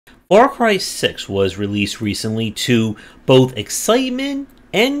Far Cry 6 was released recently to both excitement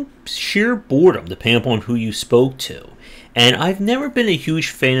and sheer boredom, depending upon who you spoke to. And I've never been a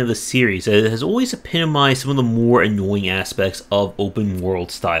huge fan of the series, as it has always epitomized some of the more annoying aspects of open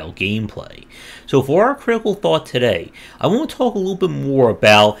world style gameplay. So for our critical thought today, I want to talk a little bit more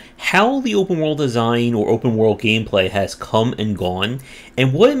about how the open world design or open world gameplay has come and gone,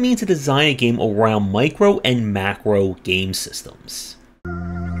 and what it means to design a game around micro and macro game systems.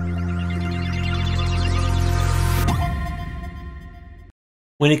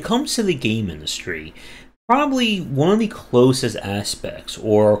 When it comes to the game industry, probably one of the closest aspects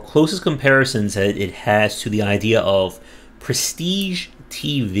or closest comparisons that it has to the idea of prestige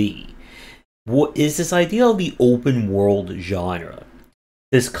TV is this idea of the open world genre.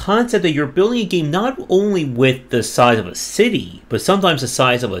 This concept that you're building a game not only with the size of a city, but sometimes the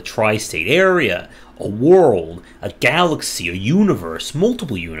size of a tri-state area, a world, a galaxy, a universe,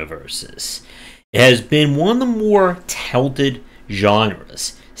 multiple universes. It has been one of the more touted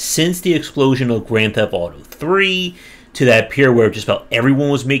genres since the explosion of Grand Theft Auto 3, to that period where just about everyone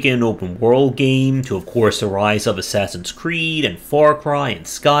was making an open world game, to of course the rise of Assassin's Creed and Far Cry and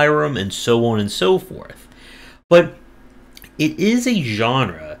Skyrim and so on and so forth. But it is a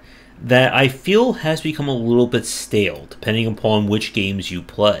genre that I feel has become a little bit stale depending upon which games you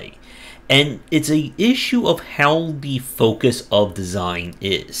play. And it's an issue of how the focus of design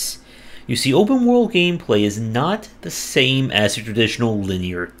is. You see, open world gameplay is not the same as a traditional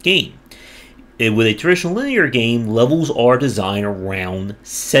linear game. With a traditional linear game, levels are designed around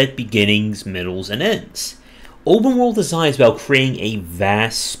set beginnings, middles, and ends. Open world design is about creating a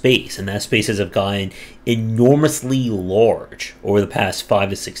vast space, and that space has gotten enormously large over the past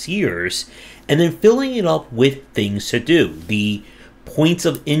 5 to 6 years, and then filling it up with things to do, the points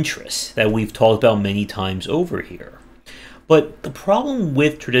of interest that we've talked about many times over here. But the problem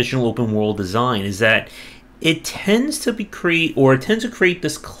with traditional open world design is that it tends to create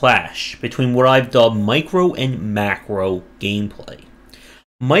this clash between what I've dubbed micro and macro gameplay.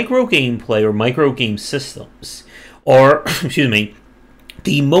 Micro gameplay or micro game systems are,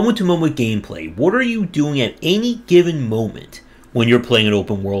 the moment-to-moment gameplay. What are you doing at any given moment when you're playing an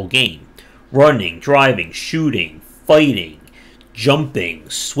open world game? Running, driving, shooting, fighting, jumping,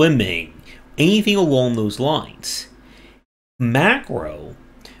 swimming, anything along those lines. Macro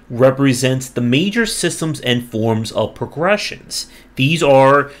represents the major systems and forms of progressions. These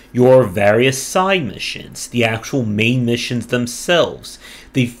are your various side missions, the actual main missions themselves,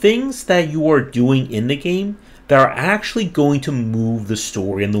 the things that you are doing in the game that are actually going to move the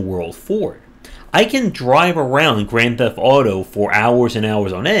story and the world forward. I can drive around Grand Theft Auto for hours and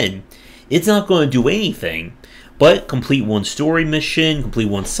hours on end. It's not going to do anything, but complete one story mission, complete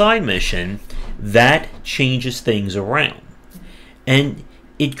one side mission, that changes things around. And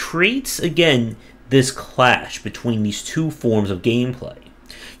it creates, again, this clash between these two forms of gameplay.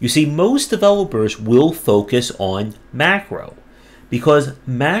 You see, most developers will focus on macro, because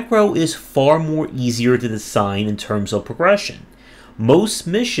macro is far more easier to design in terms of progression. Most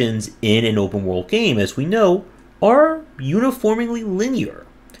missions in an open world game, as we know, are uniformly linear.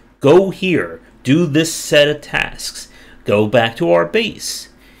 Go here, do this set of tasks, go back to our base.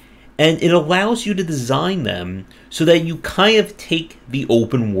 And it allows you to design them so that you kind of take the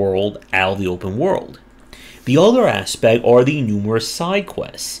open world out of the open world. The other aspect are the numerous side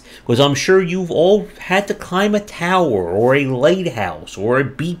quests, because I'm sure you've all had to climb a tower or a lighthouse or a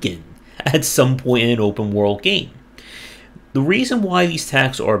beacon at some point in an open world game. The reason why these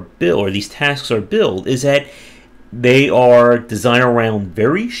tasks are built is that they are designed around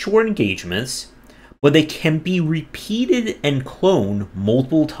very short engagements, but they can be repeated and cloned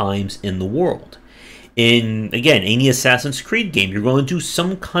multiple times in the world. In, again, any Assassin's Creed game, you're going to do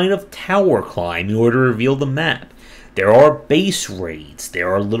some kind of tower climb in order to reveal the map. There are base raids,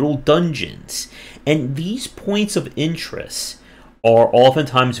 there are little dungeons, and these points of interest are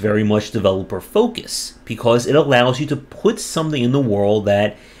oftentimes very much developer focused, because it allows you to put something in the world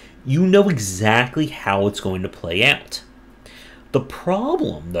that you know exactly how it's going to play out. The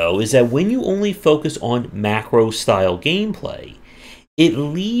problem, though, is that when you only focus on macro-style gameplay, it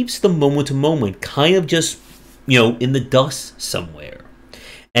leaves the moment-to-moment kind of just, in the dust somewhere.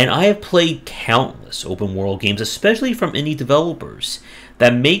 And I have played countless open-world games, especially from indie developers,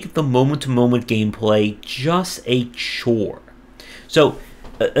 that make the moment-to-moment gameplay just a chore. So,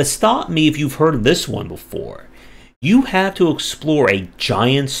 stop me if you've heard of this one before. You have to explore a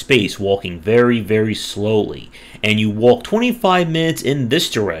giant space walking very, very slowly, and you walk 25 minutes in this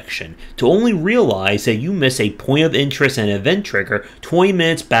direction to only realize that you miss a point of interest and event trigger 20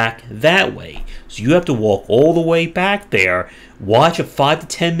 minutes back that way. So you have to walk all the way back there watch a 5 to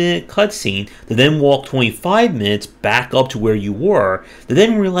 10 minute cutscene, to then walk 25 minutes back up to where you were, to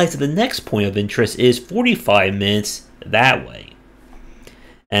then realize that the next point of interest is 45 minutes that way.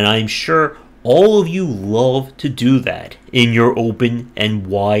 And I'm sure all of you love to do that in your open and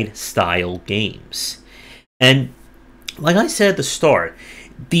wide style games. And like I said at the start,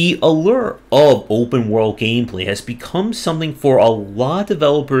 the allure of open world gameplay has become something for a lot of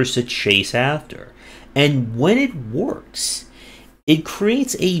developers to chase after. And when it works, it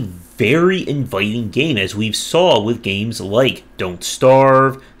creates a very inviting game, as we've saw with games like Don't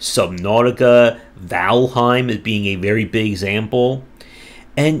Starve, Subnautica, Valheim as being a very big example.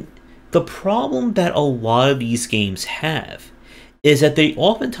 And the problem that a lot of these games have is that they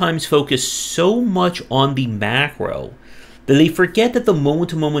oftentimes focus so much on the macro that they forget that the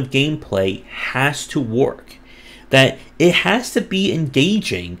moment-to-moment gameplay has to work, that it has to be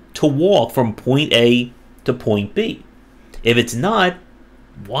engaging to walk from point A to point B. If it's not,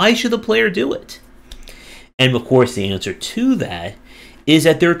 why should the player do it? And of course the answer to that is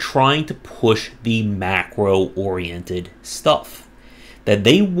that they're trying to push the macro-oriented stuff. That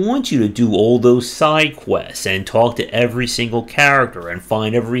they want you to do all those side quests and talk to every single character and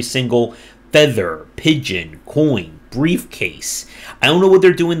find every single feather, pigeon, coin, briefcase. I don't know what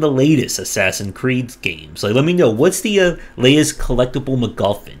they're doing in the latest Assassin's Creed games. Like, let me know, what's the latest collectible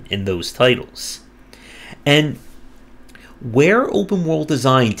MacGuffin in those titles? And where open world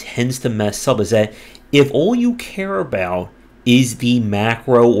design tends to mess up is that if all you care about is the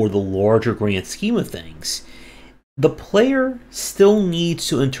macro or the larger grand scheme of things, the player still needs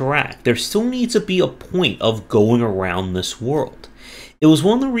to interact. There still needs to be a point of going around this world. It was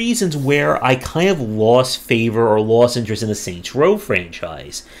one of the reasons where I kind of lost favor or lost interest in the Saints Row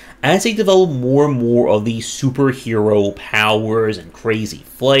franchise, as they developed more and more of these superhero powers and crazy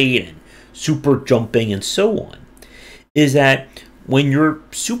flight and super jumping and so on, is that when you're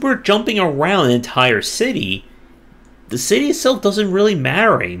super jumping around an entire city, the city itself doesn't really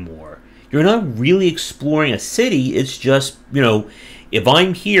matter anymore. You're not really exploring a city, it's just, if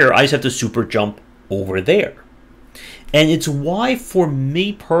I'm here, I just have to super jump over there. And it's why, for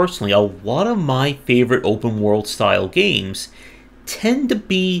me personally, a lot of my favorite open world style games tend to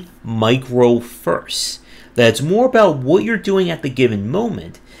be micro first. That's more about what you're doing at the given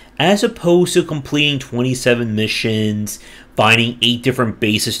moment, as opposed to completing 27 missions, finding 8 different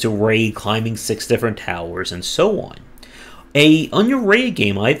bases to raid, climbing 6 different towers, and so on. A underrated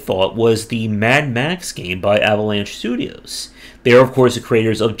game, I thought, was the Mad Max game by Avalanche Studios. They are, of course, the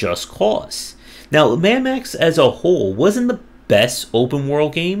creators of Just Cause. Now, Mad Max as a whole wasn't the best open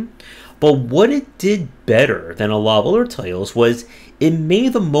world game, but what it did better than a lot of other titles was it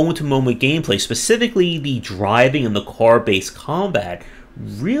made the moment-to-moment gameplay, specifically the driving and the car-based combat,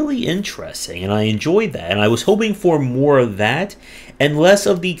 really interesting, and I enjoyed that. And I was hoping for more of that, and less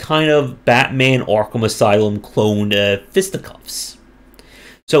of the kind of Batman Arkham Asylum cloned fisticuffs.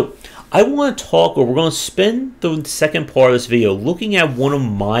 So, I want to talk, or we're going to spend the second part of this video looking at one of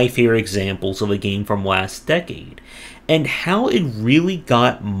my favorite examples of a game from last decade, and how it really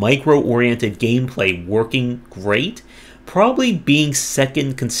got micro-oriented gameplay working great, probably being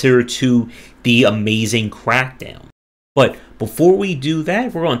second considered to the amazing Crackdown. But before we do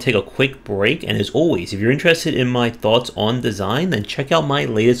that, we're going to take a quick break, and as always, if you're interested in my thoughts on design, then check out my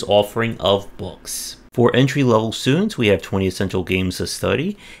latest offering of books. For entry-level students, we have 20 Essential Games to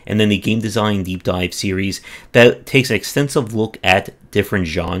Study, and then the Game Design Deep Dive series that takes an extensive look at different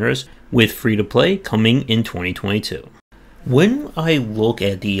genres, with free-to-play coming in 2022. When I look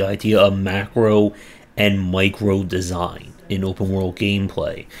at the idea of macro and micro design in open-world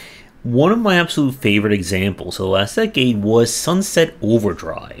gameplay, one of my absolute favorite examples of the last decade was Sunset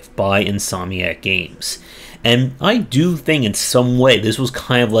Overdrive by Insomniac Games. And I do think in some way this was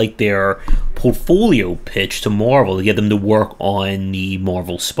kind of like their portfolio pitch to Marvel to get them to work on the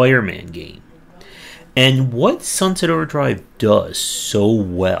Marvel Spider-Man game. And what Sunset Overdrive does so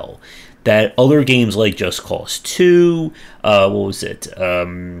well that other games like Just Cause 2,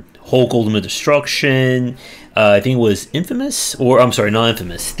 Hulk Ultimate Destruction, I think it was Infamous, or I'm sorry, not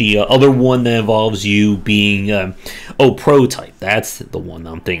Infamous, the other one that involves you being, Prototype, that's the one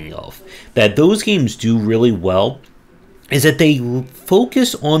I'm thinking of, that those games do really well, is that they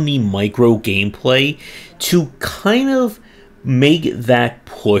focus on the micro gameplay to kind of make that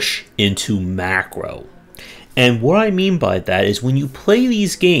push into macro. And what I mean by that is when you play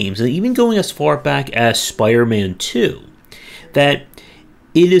these games, and even going as far back as Spider-Man 2, that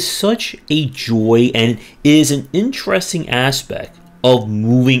it is such a joy and it is an interesting aspect of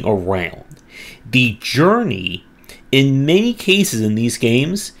moving around. The journey, in many cases in these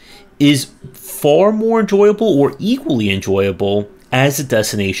games, is far more enjoyable or equally enjoyable as the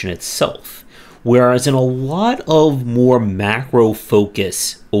destination itself. Whereas in a lot of more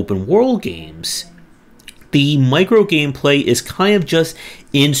macro-focused open-world games, the micro gameplay is kind of just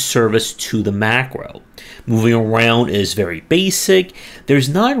in service to the macro. Moving around is very basic. There's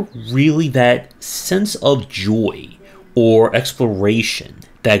not really that sense of joy or exploration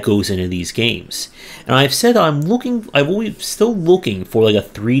that goes into these games. And I've said I'm always still looking for like a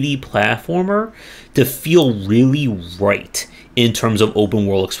 3D platformer to feel really right in terms of open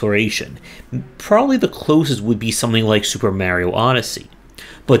world exploration. Probably the closest would be something like Super Mario Odyssey.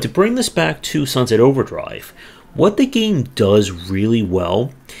 But to bring this back to Sunset Overdrive, what the game does really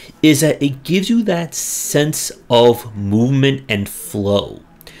well is that it gives you that sense of movement and flow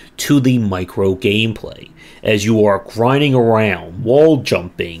to the micro gameplay. As you are grinding around, wall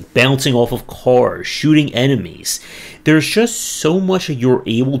jumping, bouncing off of cars, shooting enemies, there's just so much that you're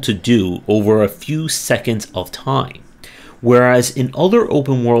able to do over a few seconds of time. Whereas in other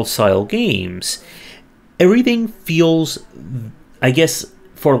open world style games, everything feels, I guess,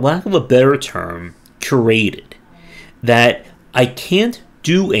 for lack of a better term, curated. That I can't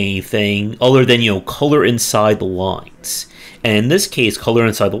do anything other than, color inside the lines. And in this case, color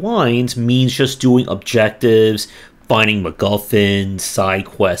inside the lines means just doing objectives, finding MacGuffins, side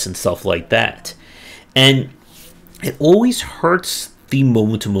quests, and stuff like that. And it always hurts the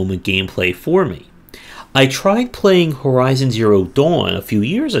moment-to-moment gameplay for me. I tried playing Horizon Zero Dawn a few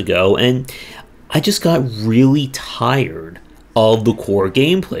years ago, and I just got really tired of the core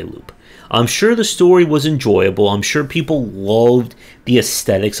gameplay loop. I'm sure the story was enjoyable, I'm sure people loved the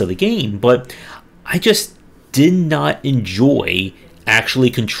aesthetics of the game, but I just did not enjoy actually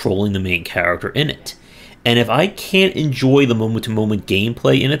controlling the main character in it. And if I can't enjoy the moment-to-moment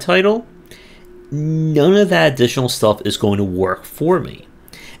gameplay in a title, none of that additional stuff is going to work for me.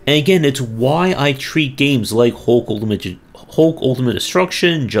 And again, it's why I treat games like Hulk Ultimate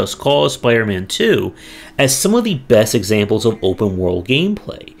Destruction, Just Cause, Spider-Man 2 as some of the best examples of open world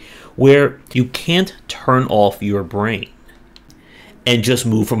gameplay, where you can't turn off your brain and just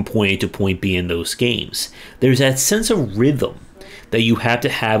move from point A to point B in those games. There's that sense of rhythm that you have to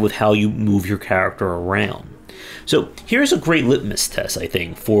have with how you move your character around. So here's a great litmus test, I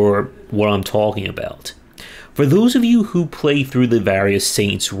think, for what I'm talking about. For those of you who play through the various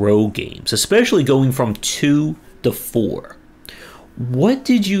Saints Row games, especially going from 2 to 4, what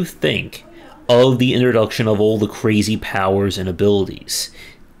did you think of the introduction of all the crazy powers and abilities?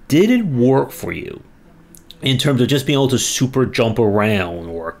 Did it work for you in terms of just being able to super jump around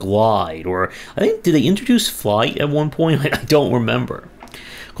or glide? Or I think, did they introduce flight at one point? I don't remember.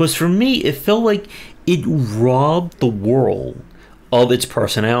 Because for me, it felt like it robbed the world of its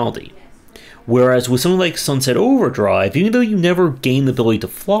personality. Whereas with something like Sunset Overdrive, even though you never gain the ability to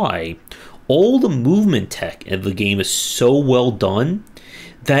fly, all the movement tech of the game is so well done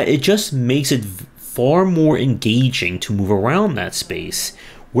that it just makes it far more engaging to move around that space.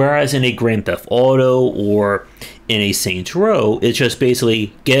 Whereas in a Grand Theft Auto or in a Saints Row, it's just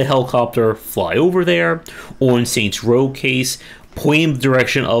basically get a helicopter, fly over there, or in Saints Row case, point in the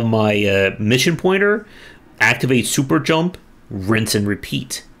direction of my mission pointer, activate super jump, rinse and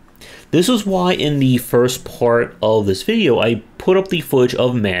repeat. This was why in the first part of this video, I put up the footage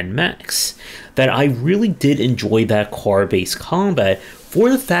of Mad Max, that I really did enjoy that car-based combat for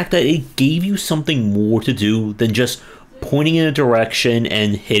the fact that it gave you something more to do than just pointing in a direction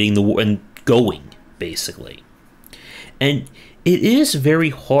and hitting and going, basically. And it is very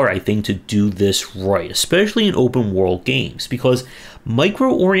hard, I think, to do this right, especially in open world games, because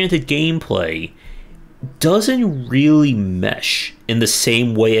micro-oriented gameplay doesn't really mesh in the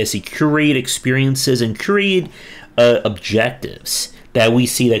same way as the curated experiences and curated objectives that we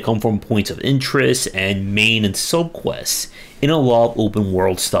see that come from points of interest and main and subquests in a lot of open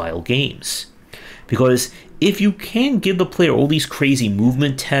world style games. Because if you can give the player all these crazy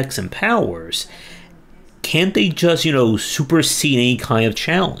movement techs and powers, can't they just, supersede any kind of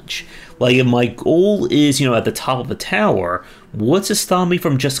challenge? Like, if my goal is, at the top of a tower, what's to stop me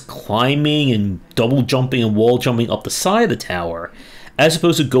from just climbing and double jumping and wall jumping up the side of the tower, as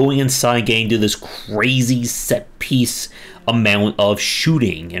opposed to going inside and getting to this crazy set piece amount of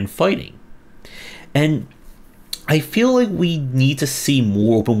shooting and fighting? And I feel like we need to see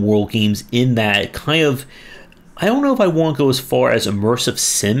more open world games in that kind of, I don't know if I want to go as far as immersive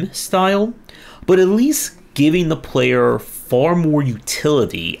sim style, but at least giving the player far more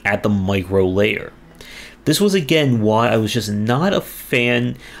utility at the micro layer. This was again why I was just not a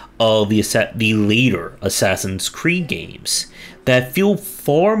fan of the later Assassin's Creed games that feel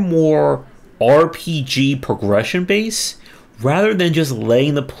far more RPG progression based rather than just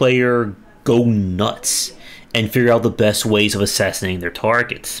letting the player go nuts and figure out the best ways of assassinating their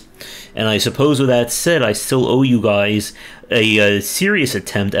targets. And I suppose with that said, I still owe you guys a serious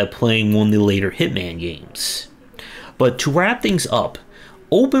attempt at playing one of the later Hitman games. But to wrap things up,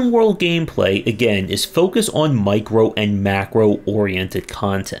 open world gameplay, again, is focused on micro and macro oriented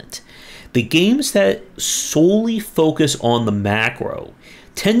content. The games that solely focus on the macro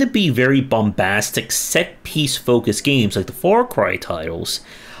tend to be very bombastic, set-piece focused games like the Far Cry titles,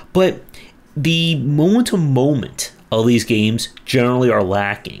 but the moment-to-moment of these games generally are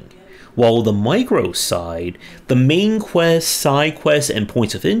lacking. While the micro side, the main quests, side quests, and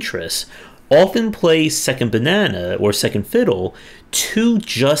points of interest often play second banana or second fiddle to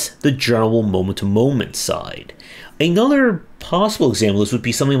just the general moment-to-moment side. Another possible example of this would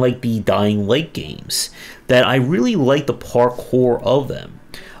be something like the Dying Light games, that I really like the parkour of them.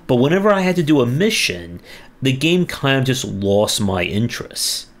 But whenever I had to do a mission, the game kind of just lost my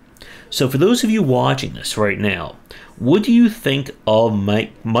interest. So for those of you watching this right now, what do you think of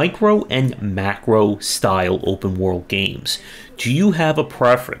micro and macro style open world games? Do you have a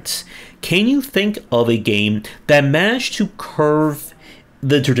preference? Can you think of a game that managed to curve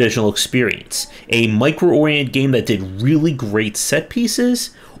the traditional experience? A micro-oriented game that did really great set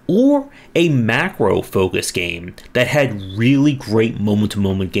pieces? Or a macro-focused game that had really great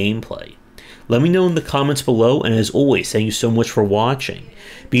moment-to-moment gameplay? Let me know in the comments below, and as always, thank you so much for watching.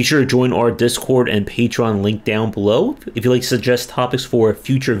 Be sure to join our Discord and Patreon link down below. If you'd like to suggest topics for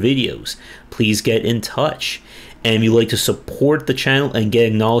future videos, please get in touch. And if you'd like to support the channel and get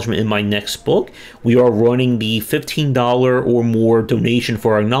acknowledgement in my next book, we are running the $15 or more donation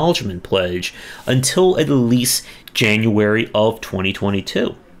for our acknowledgement pledge until at least January of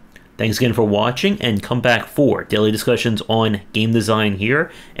 2022. Thanks again for watching, and come back for daily discussions on game design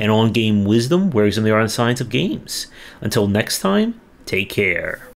here and on game wisdom, where examine the art and science of games. Until next time, take care.